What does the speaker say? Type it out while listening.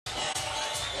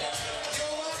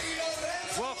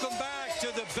Welcome back to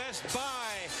the Best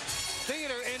Buy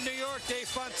Theater in New York. Dave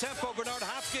Fontempo, Bernard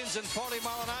Hopkins, and Paulie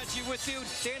Malignaggi with you.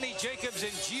 Danny Jacobs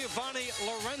and Giovanni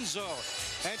Lorenzo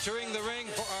entering the ring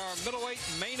for our middleweight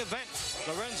main event.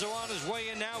 Lorenzo on his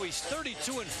way in now. He's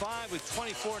 32-5 with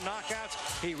 24 knockouts.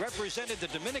 He represented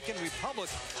the Dominican Republic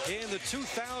in the 2000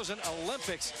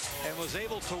 Olympics and was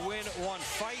able to win one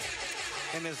fight.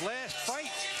 In his last fight,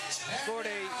 scored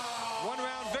a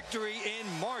one-round victory in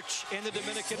March in the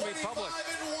Dominican Republic.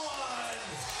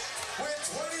 25-1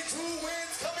 with 22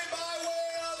 wins coming by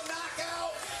way of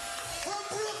knockout from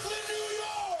Brooklyn, New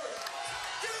York.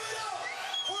 Give it up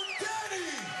for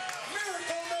Danny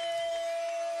Miracle Man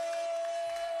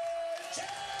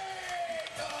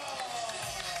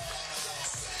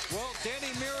Jacobs. Well,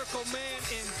 Danny Miracle Man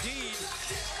indeed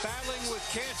battling with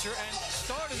cancer and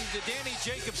started the Danny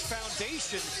Jacobs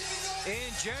Foundation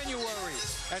in January.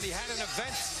 And he had an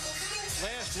event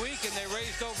last week and they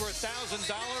raised over $1,000 to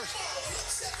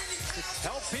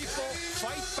help people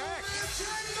fight back.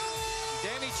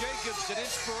 Danny Jacobs, an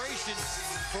inspiration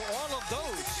for all of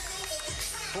those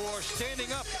who are standing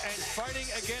up and fighting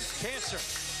against cancer.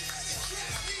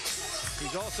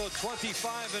 He's also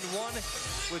 25-1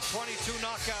 with 22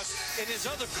 knockouts in his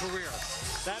other career.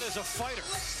 That is a fighter.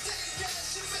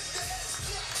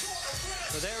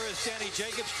 So there is Danny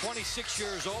Jacobs, 26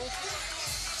 years old.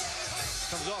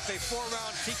 Comes off a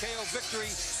 4-round TKO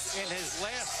victory in his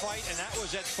last fight, and that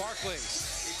was at Barclays.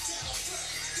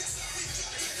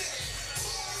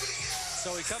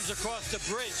 So he comes across the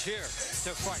bridge here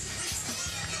to fight.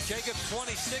 Jacobs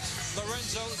 26,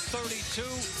 Lorenzo 32.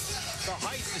 The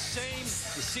height the same.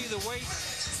 You see the weight.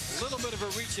 A little bit of a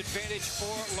reach advantage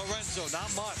for Lorenzo, not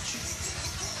much.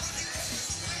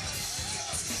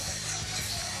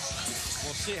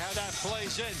 We'll see how that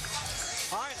plays in.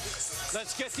 All right,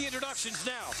 let's get the introductions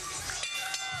now.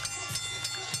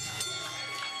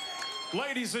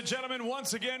 Ladies and gentlemen,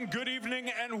 once again, good evening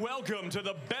and welcome to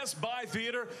the Best Buy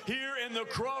Theater here in the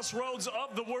crossroads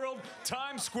of the world,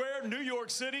 Times Square, New York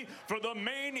City, for the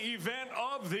main event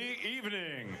of the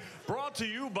evening. Brought to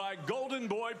you by Golden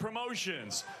Boy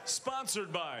Promotions,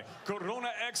 sponsored by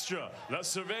Corona Extra, La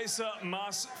Cerveza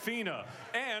Más Fina,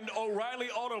 and O'Reilly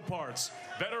Auto Parts.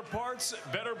 Better parts,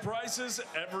 better prices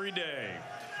every day.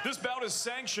 This bout is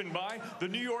sanctioned by the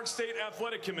New York State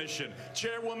Athletic Commission,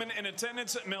 Chairwoman in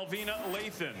attendance Melvina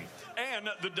Lathan, and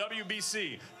the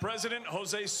WBC, President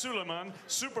Jose Suleiman,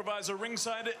 Supervisor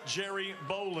ringside Jerry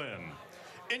Bolin.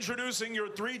 Introducing your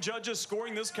three judges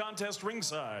scoring this contest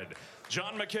ringside,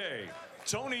 John McKay,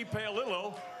 Tony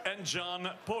Paolillo, and John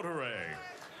Potere.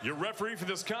 Your referee for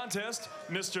this contest,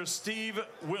 Mr. Steve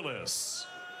Willis.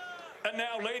 And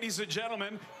now, ladies and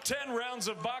gentlemen, 10 rounds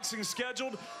of boxing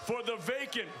scheduled for the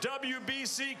vacant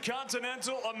WBC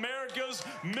Continental America's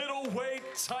middleweight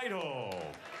title.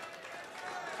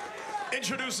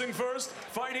 Introducing first,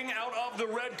 fighting out of the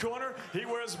red corner, he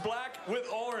wears black with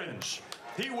orange.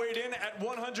 He weighed in at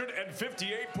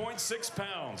 158.6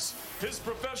 pounds. His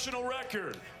professional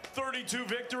record, 32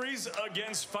 victories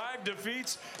against 5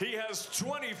 defeats. He has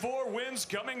 24 wins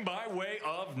coming by way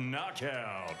of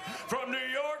knockout. From New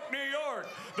York, New York,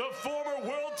 the former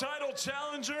world title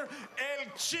challenger, El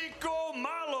Chico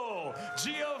Malo,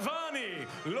 Giovanni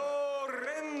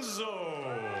Lorenzo.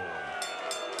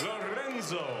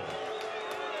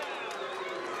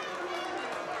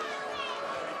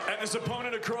 And his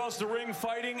opponent across the ring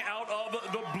fighting out of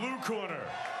the blue corner.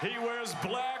 He wears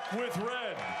black with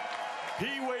red.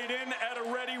 He weighed in at a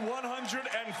ready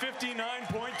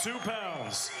 159.2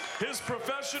 pounds. His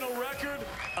professional record,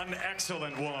 an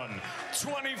excellent one.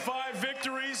 25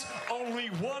 victories, only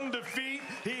 1 defeat.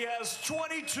 He has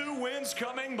 22 wins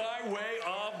coming by way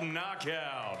of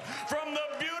knockout. From the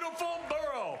beautiful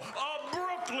borough of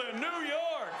Brooklyn, New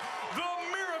York, the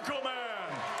Miracle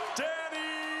Man,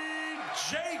 Danny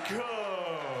Jacobs.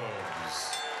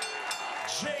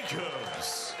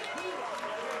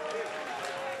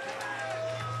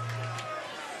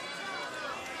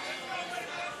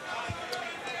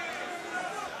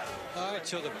 All right,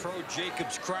 so the pro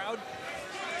Jacobs crowd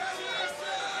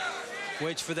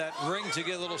waits for that ring to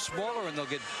get a little smaller and they'll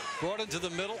get brought into the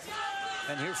middle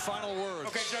and hear final words.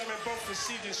 Okay, gentlemen, both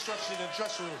received instructions in the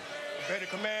dressing room. Obey the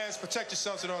commands, protect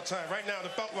yourselves at all times. Right now,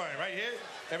 the belt line, right here,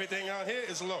 everything out here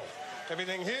is low.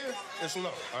 Everything here is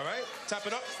low, all right? Tap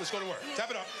it up, let's go to work.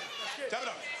 Tap it up, tap it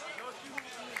up.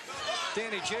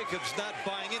 Danny Jacobs not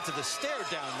buying into the stare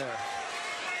down there.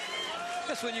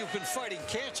 That's when you've been fighting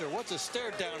cancer. What's a stare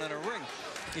down in a ring?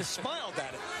 He smiled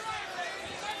at it.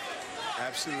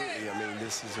 Absolutely. I mean,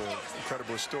 this is an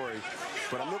incredible story.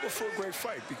 But I'm looking for a great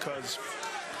fight because,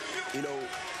 you know,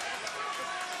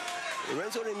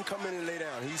 Lorenzo didn't come in and lay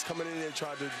down. He's coming in there and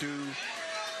tried to do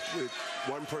what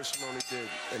one person only did,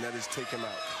 and that is take him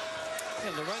out.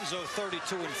 And Lorenzo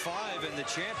 32-5, and the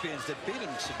champions that beat him: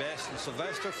 Sebastian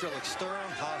Sylvester, Felix Sturm,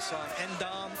 Hassan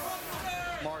Endam,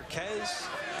 Marquez.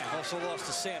 Also lost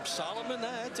to Sam Solomon.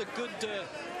 That's a good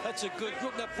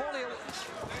group. Now, Paulie,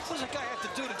 what does a guy have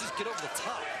to do to just get over the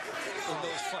top in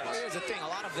those fights? Well, here's the thing. A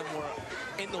lot of them were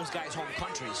in those guys' home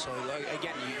countries. So,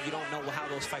 again, you don't know how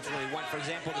those fights really went. For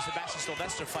example, the Sebastian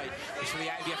Sylvester fight was for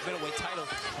the IBF middleweight title,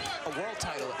 a world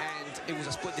title, and it was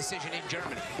a split decision in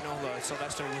Germany. You know,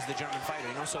 Sylvester was the German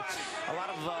fighter, you know. So a lot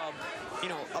of,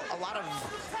 a lot of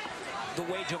the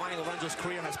way Giovanni Lorenzo's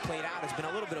career has played out has been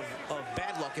a little bit of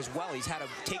bad luck as well. He's had to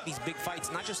take these big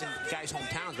fights, not just in guys'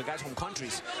 hometowns, but guys' home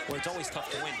countries, where it's always tough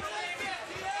to win.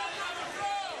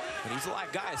 But he's a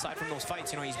live guy aside from those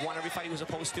fights. You know, he's won every fight he was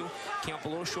supposed to. Came up a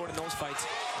little short in those fights.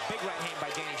 Big right hand by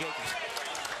Danny Jacobs.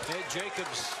 Ed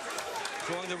Jacobs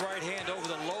throwing the right hand over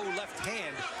the low left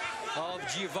hand of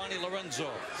Giovanni Lorenzo.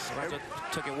 Lorenzo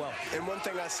took it well. And one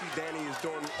thing I see Danny is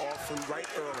doing often right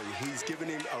early, he's giving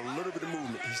him a little bit of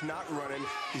movement. He's not running.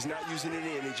 He's not using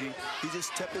any energy. He's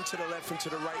just stepping to the left and to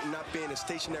the right and not being a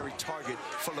stationary target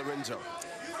for Lorenzo.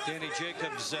 Danny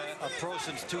Jacobs, a pro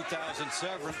since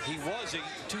 2007. He was a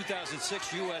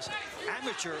 2006 U.S.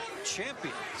 amateur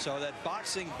champion. So that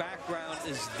boxing background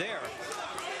is there.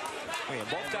 Oh yeah,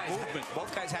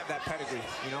 both guys have that pedigree.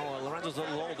 You know, Lorenzo's a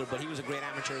little older, but he was a great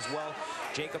amateur as well.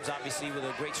 Jacobs, obviously, with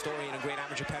a great story and a great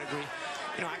amateur pedigree.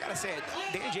 You know, I gotta say,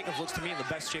 Danny Jacobs looks to me in the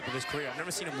best shape of his career. I've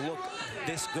never seen him look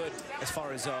this good as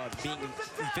far as being in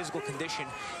physical condition,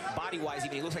 body-wise.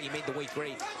 Even he looks like he made the weight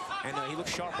great, and he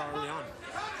looks sharp early on.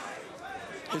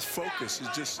 His focus is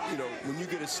just, you know, when you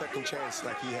get a second chance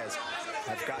like he have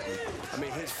gotten, I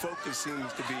mean, his focus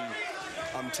seems to be,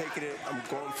 I'm taking it, I'm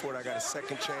going for it, I got a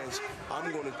second chance. I'm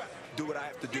going to do what I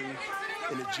have to do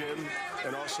in the gym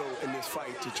and also in this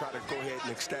fight to try to go ahead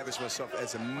and establish myself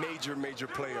as a major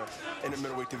player in the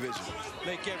middleweight division.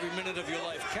 Make every minute of your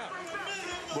life count.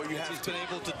 Well, you have he's to. Been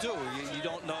able to do. You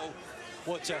don't know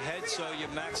what's ahead, so you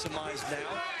maximize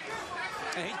now.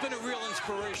 And he's been a real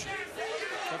inspiration.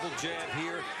 Double jab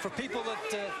here for people that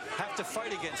have to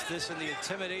fight against this and the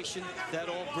intimidation that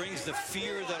all brings, the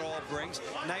fear that all brings.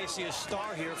 Now you see a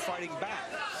star here fighting back.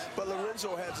 But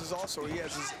Lorenzo has he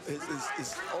has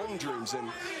his own dreams,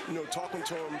 and, you know, talking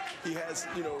to him, he has,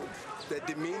 you know, that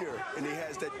demeanor and he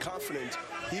has that confidence.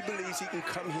 He believes he can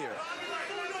come here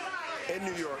in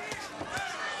New York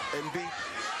and beat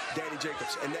Danny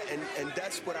Jacobs, and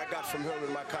that's what I got from him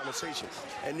in my conversation.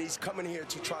 And he's coming here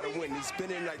to try to win. He's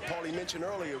been in, like Paulie mentioned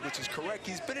earlier, which is correct,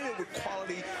 he's been in it with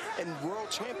quality and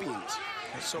world champions.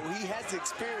 So he has the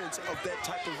experience of that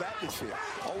type of atmosphere.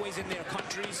 Always in their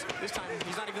countries. This time,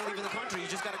 he's not even leaving the country.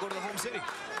 He's just got to go to the home city.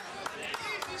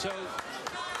 So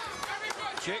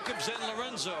Jacobs and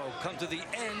Lorenzo come to the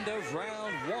end of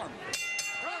round one.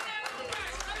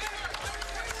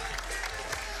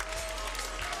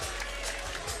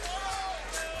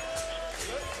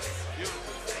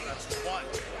 One,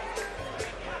 two,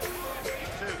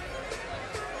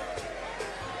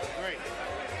 three.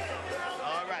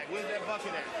 All right, where's that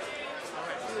bucket at? All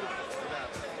right, beautiful.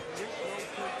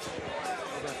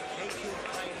 Take your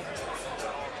fight at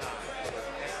all times.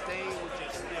 And stay with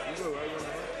your spirit. You go right on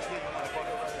the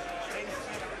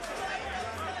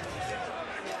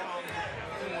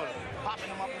popping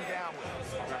them up and down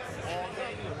with us. All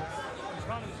day.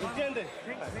 ¿Entiendes?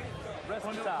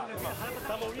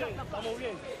 Estamos bien, estamos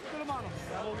bien.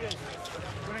 Estamos bien.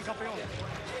 Buen campeón.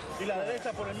 Y la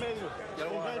derecha por el medio.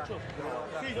 Un gancho.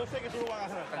 Sí, yo sé que tú lo vas a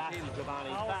agarrar. Fácil, Giovanni.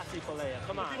 Fácil, pelea.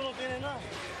 Come on. El tipo no tiene nada.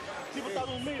 El tipo está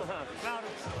dormido. Claro.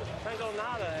 No tengo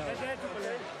nada. Ese es tu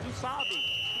pelea. Tú sabes.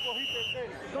 Tú cogiste el de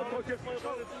él. No, porque fue el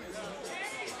tuyo.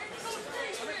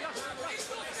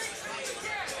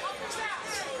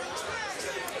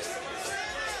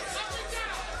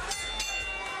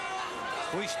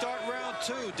 We start round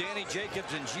two. Danny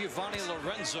Jacobs and Giovanni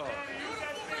Lorenzo.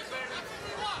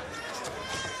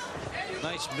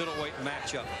 Nice middleweight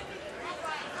matchup.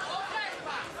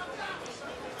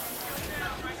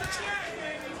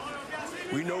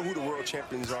 We know who the world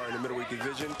champions are in the middleweight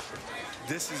division.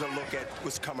 This is a look at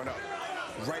what's coming up,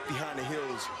 right behind the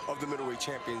heels of the middleweight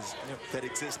champions that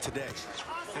exist today.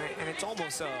 And it's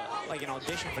almost like an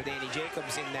audition for Danny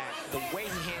Jacobs in that the way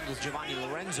he handles Giovanni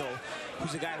Lorenzo,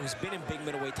 who's a guy who's been in big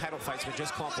middleweight title fights but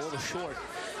just come up a little short.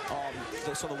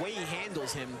 So the way he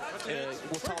handles him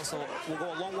will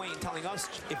go a long way in telling us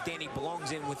if Danny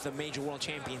belongs in with the major world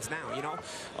champions now, you know?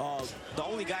 The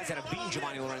only guys that have beaten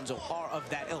Giovanni Lorenzo are of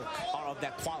that ilk, are of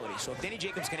that quality. So if Danny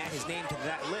Jacobs can add his name to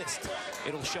that list,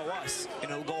 it'll show us,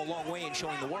 and it'll go a long way in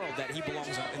showing the world that he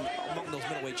belongs among those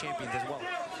middleweight champions as well.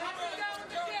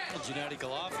 Gennady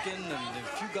Golovkin and a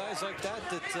few guys like that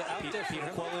out there.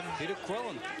 Peter Quillen. Peter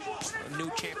Quillen.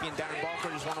 New champion Darren Barker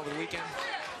just won over the weekend.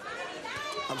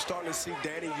 I'm starting to see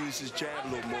Danny use his jab a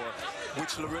little more,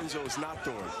 which Lorenzo is not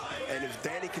doing. And if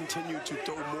Danny continued to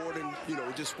throw more than,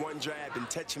 just one jab and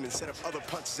touch him and set up other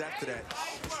punches after that,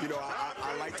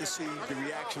 I like to see the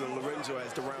reaction of Lorenzo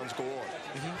as the rounds go on.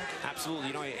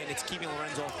 Absolutely, and it's keeping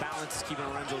Lorenzo off balance, it's keeping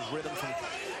Lorenzo's rhythm from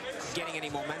getting any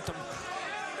momentum.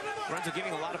 Lorenzo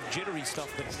giving a lot of jittery stuff,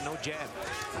 but no jab.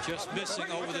 Just missing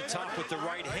over the top with the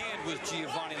right hand was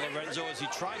Giovanni Lorenzo as he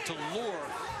tried to lure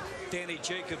Danny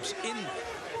Jacobs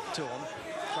into him,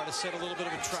 try to set a little bit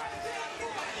of a trap.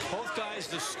 Both guys,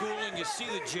 the schooling, you see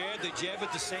the jab, they jab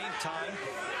at the same time,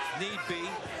 need be.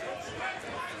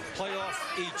 Play off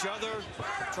each other,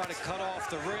 try to cut off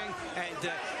the ring,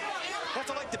 and have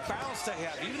to like the balance they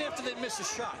have, even after they miss a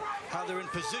shot, how they're in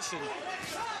position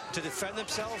to defend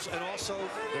themselves and also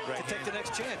to take the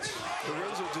next chance.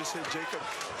 Lorenzo just hit Jacob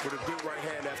with a good right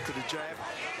hand after the jab,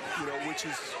 which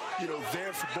is,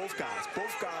 there for both guys.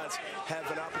 Both guys have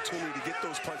an opportunity to get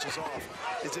those punches off.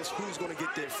 It's just who's going to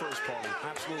get there first, Paulie.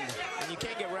 Absolutely. And you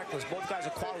can't get reckless. Both guys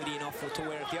are quality enough to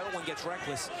where if the other one gets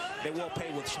reckless, they will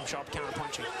pay with some sharp counter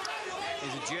punching.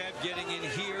 There's a jab getting in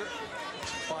here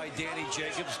by Danny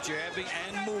Jacobs, jabbing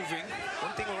and moving.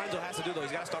 One thing Lorenzo has to do, though,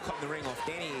 he's got to start cutting the ring off.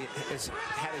 Danny has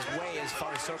had his way as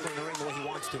far as circling the ring the way he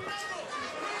wants to.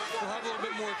 We'll have a little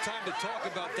bit more time to talk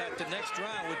about that the next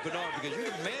round with Bernard, because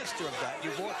you're the master of that.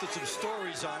 You've authored some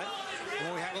stories on it. And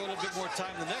when we have a little bit more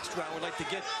time the next round, we'd like to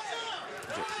get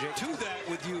to that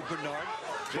with you, Bernard.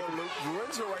 Well,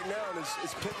 Lorenzo right now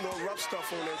is putting more rough stuff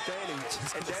on that Danny.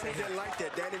 And Danny didn't like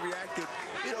that. Danny reacted,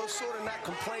 sort of not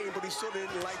complaining, but he sort of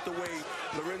didn't like the way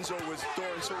Lorenzo was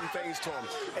throwing certain things to him.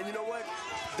 And you know what?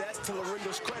 That's to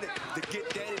Lorenzo's credit to get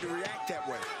Danny to react that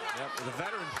way. Yep, the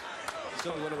veteran. So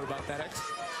a little bit about that, X.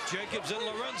 Jacobs and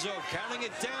Lorenzo counting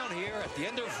it down here at the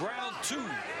end of round 2.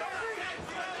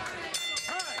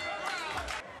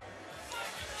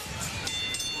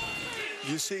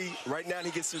 You see, right now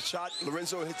he gets a shot.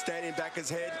 Lorenzo hits Danny in the back of his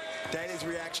head. Danny's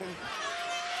reaction.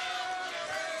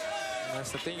 And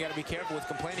that's the thing, you got to be careful with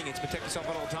complaining. It's protect yourself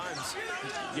at all times.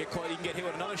 You get caught, you can get hit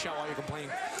with another shot while you're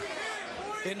complaining.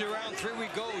 Into round 3 we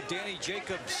go. Danny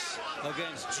Jacobs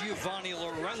against Giovanni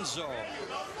Lorenzo.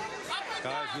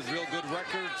 Guys with real good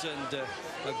records and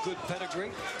a good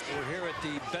pedigree. We're here at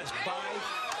the Best Buy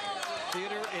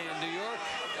Theater in New York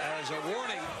as a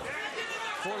warning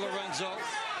for Lorenzo.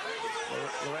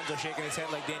 Lorenzo shaking his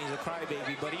head like Danny's a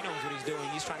crybaby, but he knows what he's doing.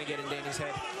 He's trying to get in Danny's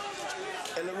head.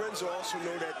 And Lorenzo also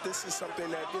know that this is something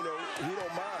that, he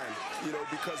don't mind,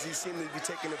 because he seemed to be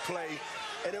taking the play.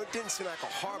 And it didn't seem like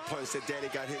a hard punch that Danny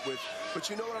got hit with. But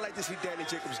you know what I like to see Danny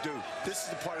Jacobs do? This is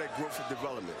the part of that growth and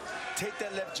development. Take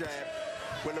that left jab.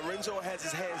 When Lorenzo has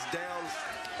his hands down,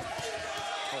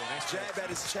 nice jab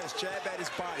at his chest, jab at his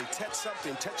body, touch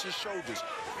something, touch his shoulders.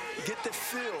 Get the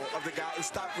feel of the guy and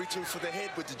stop reaching for the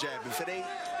head with the jab. If it ain't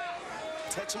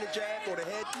touching the jab or the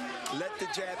head, let the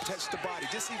jab touch the body.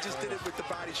 He just did it with the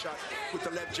body shot with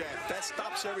the left jab. That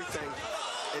stops everything,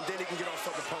 and then he can get off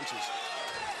other punches.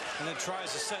 And then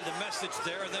tries to send a message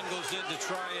there, and then goes in to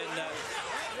try and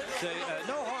say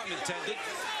no harm intended.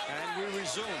 And we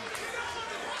resume.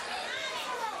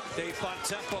 Dave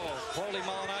Bontempo, Paulie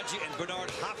Malignaggi, and Bernard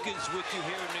Hopkins with you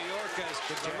here in New York as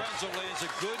Lorenzo lands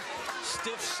a good,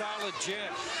 stiff, solid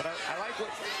jab. But I like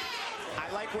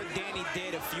what Danny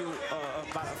did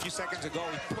about a few seconds ago.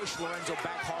 He pushed Lorenzo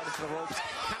back hard into the ropes,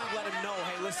 kind of let him know,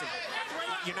 hey, listen,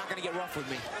 you're not going to get rough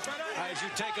with me. As you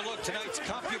take a look, tonight's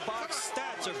CompuBox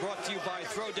stats are brought to you by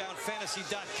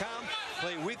ThrowdownFantasy.com.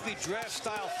 Play weekly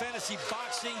draft-style fantasy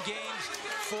boxing games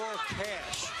for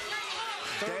cash.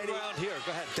 Third round here.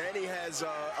 Go ahead. Danny has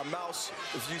a mouse.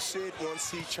 If you see it,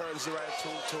 once he turns around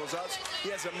towards us,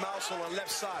 he has a mouse on the left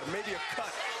side, maybe a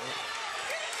cut.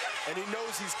 And he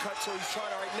knows he's cut, so he's trying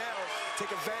to right now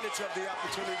take advantage of the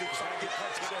opportunity to try to get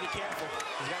punches. He's got to be careful.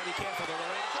 He's got to be careful.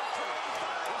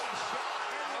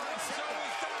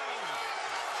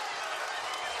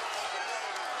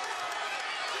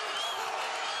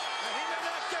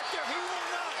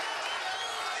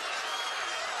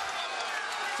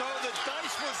 So the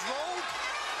dice was rolled.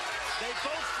 They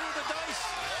both threw the dice.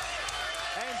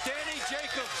 And Danny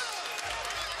Jacobs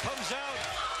comes out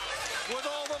with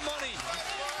all the money.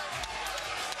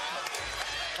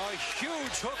 A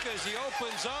huge hook as he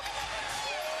opens up.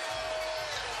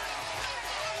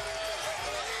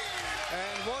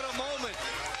 And what a moment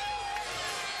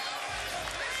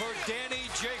for Danny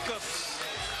Jacobs.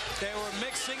 They were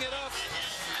mixing it up,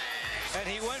 and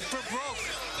he went for broke.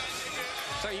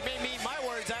 So you made me my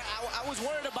words. I was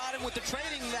worried about him with the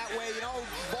training that way, you know,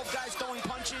 both guys throwing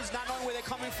punches, not knowing where they're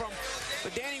coming from.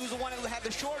 But Danny was the one that had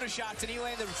the shorter shots, and he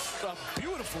landed a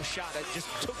beautiful shot that just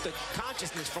took the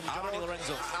consciousness from Giovanni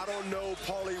Lorenzo. I don't know,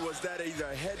 Paulie, was that either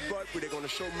a headbutt, where they're going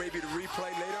to show maybe the replay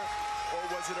later, or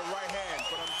was it a right hand?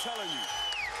 But I'm telling you,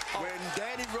 when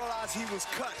Danny realized he was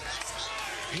cut,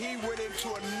 he went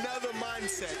into another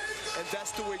mindset, and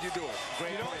that's the way you do it.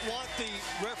 You don't want the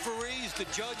referees, the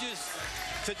judges,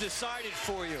 to decide it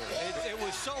for you. It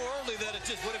was so early that it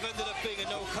just would have ended up being a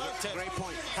no contest. Great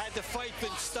point. Had the fight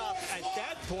been stopped at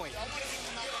that point.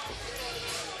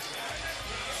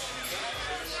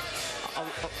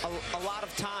 A lot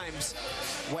of times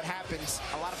what happens,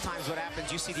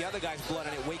 you see the other guy's blood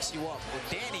and it wakes you up. Well,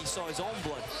 Danny saw his own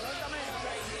blood.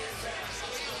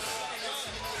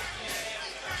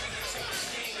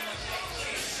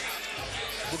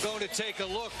 We're going to take a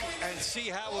look and see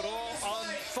how it all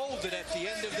unfolded at the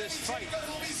end of this fight.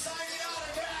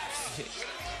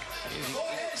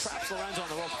 Traps Lorenzo on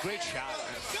the rope. Great shot.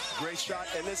 Great shot.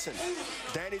 And listen,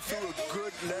 Danny threw a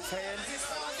good left hand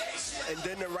and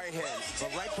then the right hand.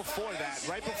 But right before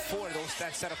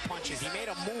that set of punches, he made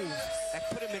a move that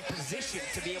put him in position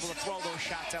to be able to throw those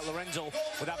shots at Lorenzo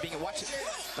without being watch it.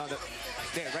 No,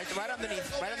 there, right underneath.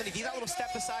 He's that little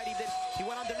step aside he did. He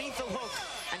went underneath the hook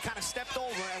and kind of stepped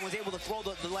over and was able to throw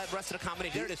the rest of the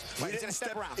combination. There it is. Right, he's gonna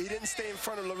step around. He didn't stay in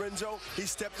front of Lorenzo. He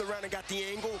stepped around and got the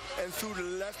angle and threw the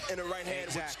left and the right hand,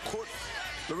 which caught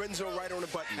Lorenzo right on the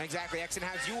button. Exactly, X and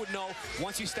as you would know,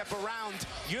 once you step around,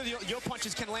 your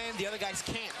punches can land, the other guys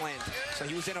can't land. So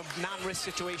he was in a non-risk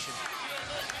situation.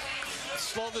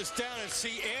 Slow this down and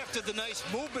see after the nice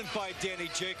movement by Danny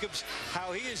Jacobs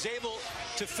how he is able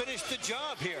to finish the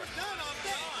job here.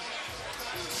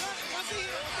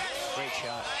 Great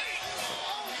shot.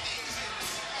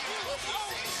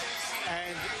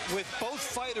 And with both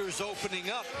fighters opening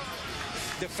up,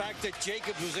 the fact that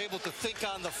Jacobs was able to think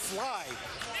on the fly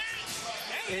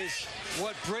is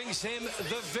what brings him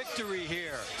the victory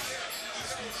here.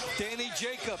 Danny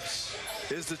Jacobs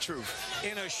is the truth.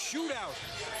 In a shootout,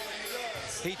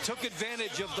 he took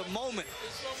advantage of the moment,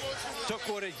 took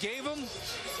what it gave him,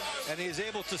 and he is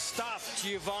able to stop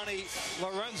Giovanni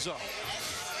Lorenzo.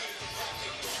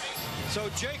 So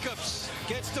Jacobs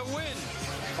gets the win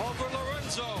over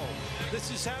Lorenzo. This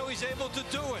is how he's able to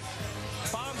do it.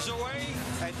 Bombs away,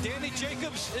 and Danny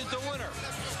Jacobs is the winner.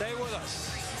 Stay with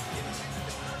us.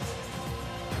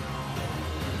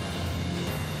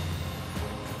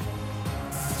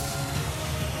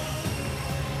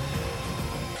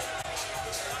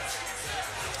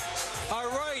 All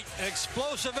right,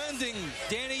 explosive ending.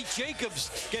 Danny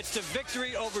Jacobs gets the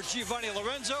victory over Giovanni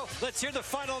Lorenzo. Let's hear the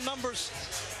final numbers.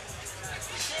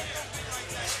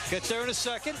 Get there in a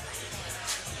second,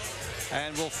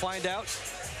 and we'll find out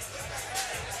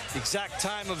the exact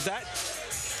time of that.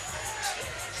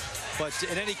 But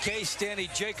in any case, Danny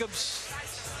Jacobs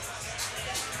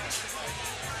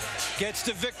gets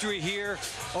the victory here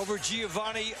over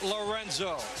Giovanni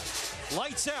Lorenzo.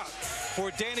 Lights out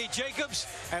for Danny Jacobs,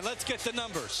 and let's get the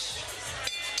numbers.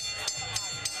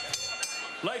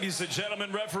 Ladies and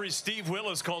gentlemen, referee Steve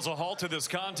Willis calls a halt to this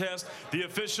contest. The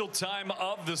official time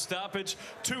of the stoppage,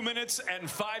 2 minutes and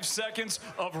 5 seconds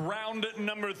of round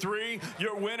number 3.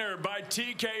 Your winner by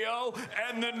TKO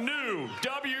and the new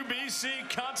WBC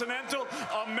Continental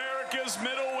America's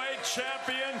Middleweight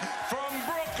Champion from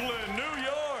Brooklyn, New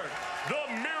York, the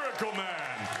Miracle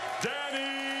Man,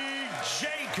 Danny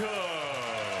Jacobs.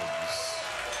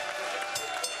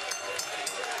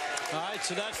 All right,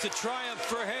 so that's the triumph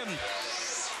for him.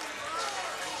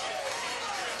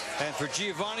 And for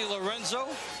Giovanni Lorenzo,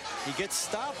 he gets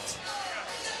stopped.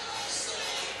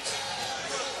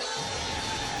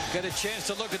 Get a chance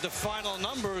to look at the final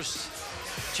numbers.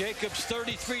 Jacobs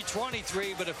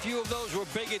 33-23, but a few of those were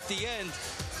big at the end.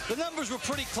 The numbers were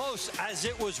pretty close as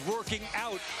it was working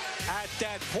out at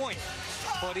that point.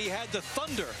 But he had the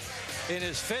thunder in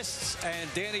his fists,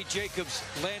 and Danny Jacobs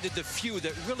landed the few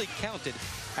that really counted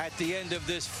at the end of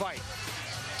this fight.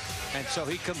 And so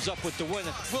he comes up with the win.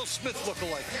 Will Smith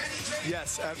lookalike.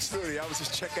 Yes, absolutely. I was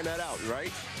just checking that out,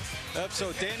 right?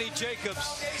 So Danny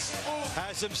Jacobs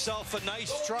has himself a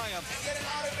nice triumph.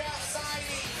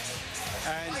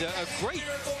 And a great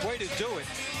way to do it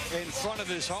in front of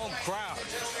his home crowd.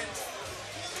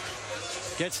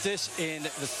 Gets this in the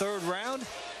third round.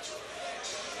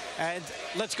 And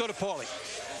let's go to Paulie.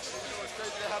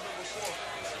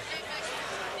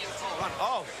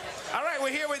 Oh, all right,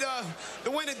 we're here with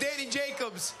the winner, Danny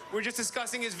Jacobs. We're just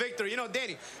discussing his victory. You know,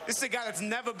 Danny, this is a guy that's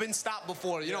never been stopped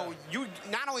before. You know, you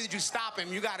not only did you stop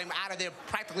him, you got him out of there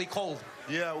practically cold.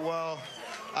 Yeah, well,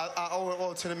 I owe it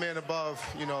all to the man above.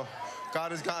 You know,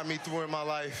 God has gotten me through in my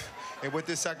life. And with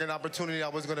this second opportunity, I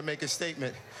was going to make a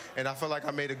statement. And I feel like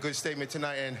I made a good statement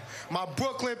tonight. And my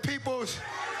Brooklyn peoples,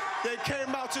 they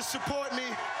came out to support me.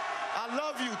 I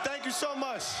love you. Thank you so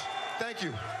much. Thank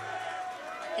you.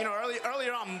 You know,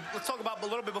 earlier on, let's talk about a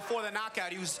little bit before the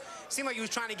knockout. Seemed like he was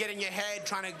trying to get in your head,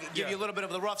 trying to give you a little bit of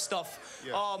the rough stuff.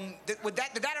 Yeah. Did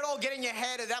that at all get in your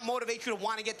head? Did that motivate you to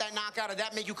want to get that knockout? Did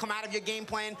that make you come out of your game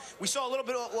plan? We saw a little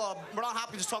bit of Bernard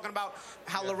Hopkins was talking about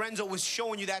how Lorenzo was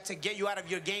showing you that to get you out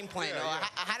of your game plan.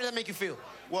 How did that make you feel?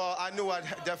 Well, I knew I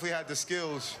definitely had the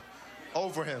skills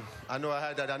over him. I knew I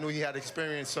had that. I knew he had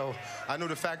experience. So I knew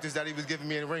the factors that he was giving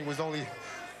me in the ring was only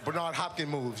Bernard Hopkins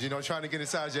moves, you know, trying to get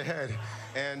inside your head.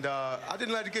 And I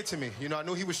didn't let it get to me. You know, I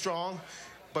knew he was strong,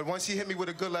 but once he hit me with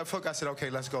a good left hook, I said, okay,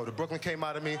 let's go. The Brooklyn came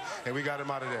out of me, and we got him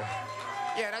out of there.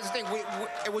 Yeah, that's the thing.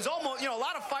 It was almost, you know, a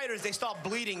lot of fighters, they start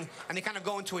bleeding, and they kind of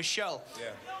go into a shell. Yeah.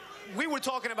 We were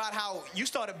talking about how you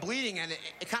started bleeding, and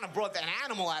it kind of brought an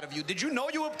animal out of you. Did you know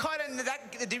you were cut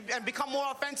and become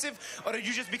more offensive, or did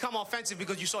you just become offensive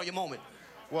because you saw your moment?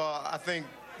 Well, I think,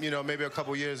 you know, maybe a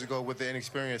couple years ago with the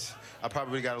inexperience, I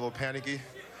probably got a little panicky.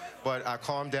 But I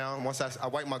calmed down. Once I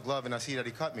wiped my glove and I see that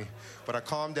he cut me. But I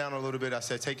calmed down a little bit. I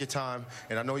said, take your time,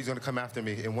 and I know he's going to come after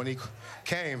me. And when he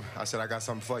came, I said, I got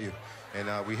something for you.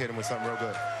 And we hit him with something real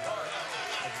good.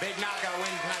 A big knockout win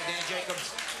tonight, Danny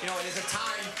Jacobs. You know, it is a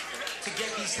time to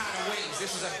get these kind of wins.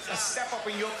 This was a step up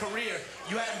in your career.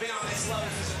 You haven't been on this level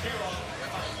since a hero.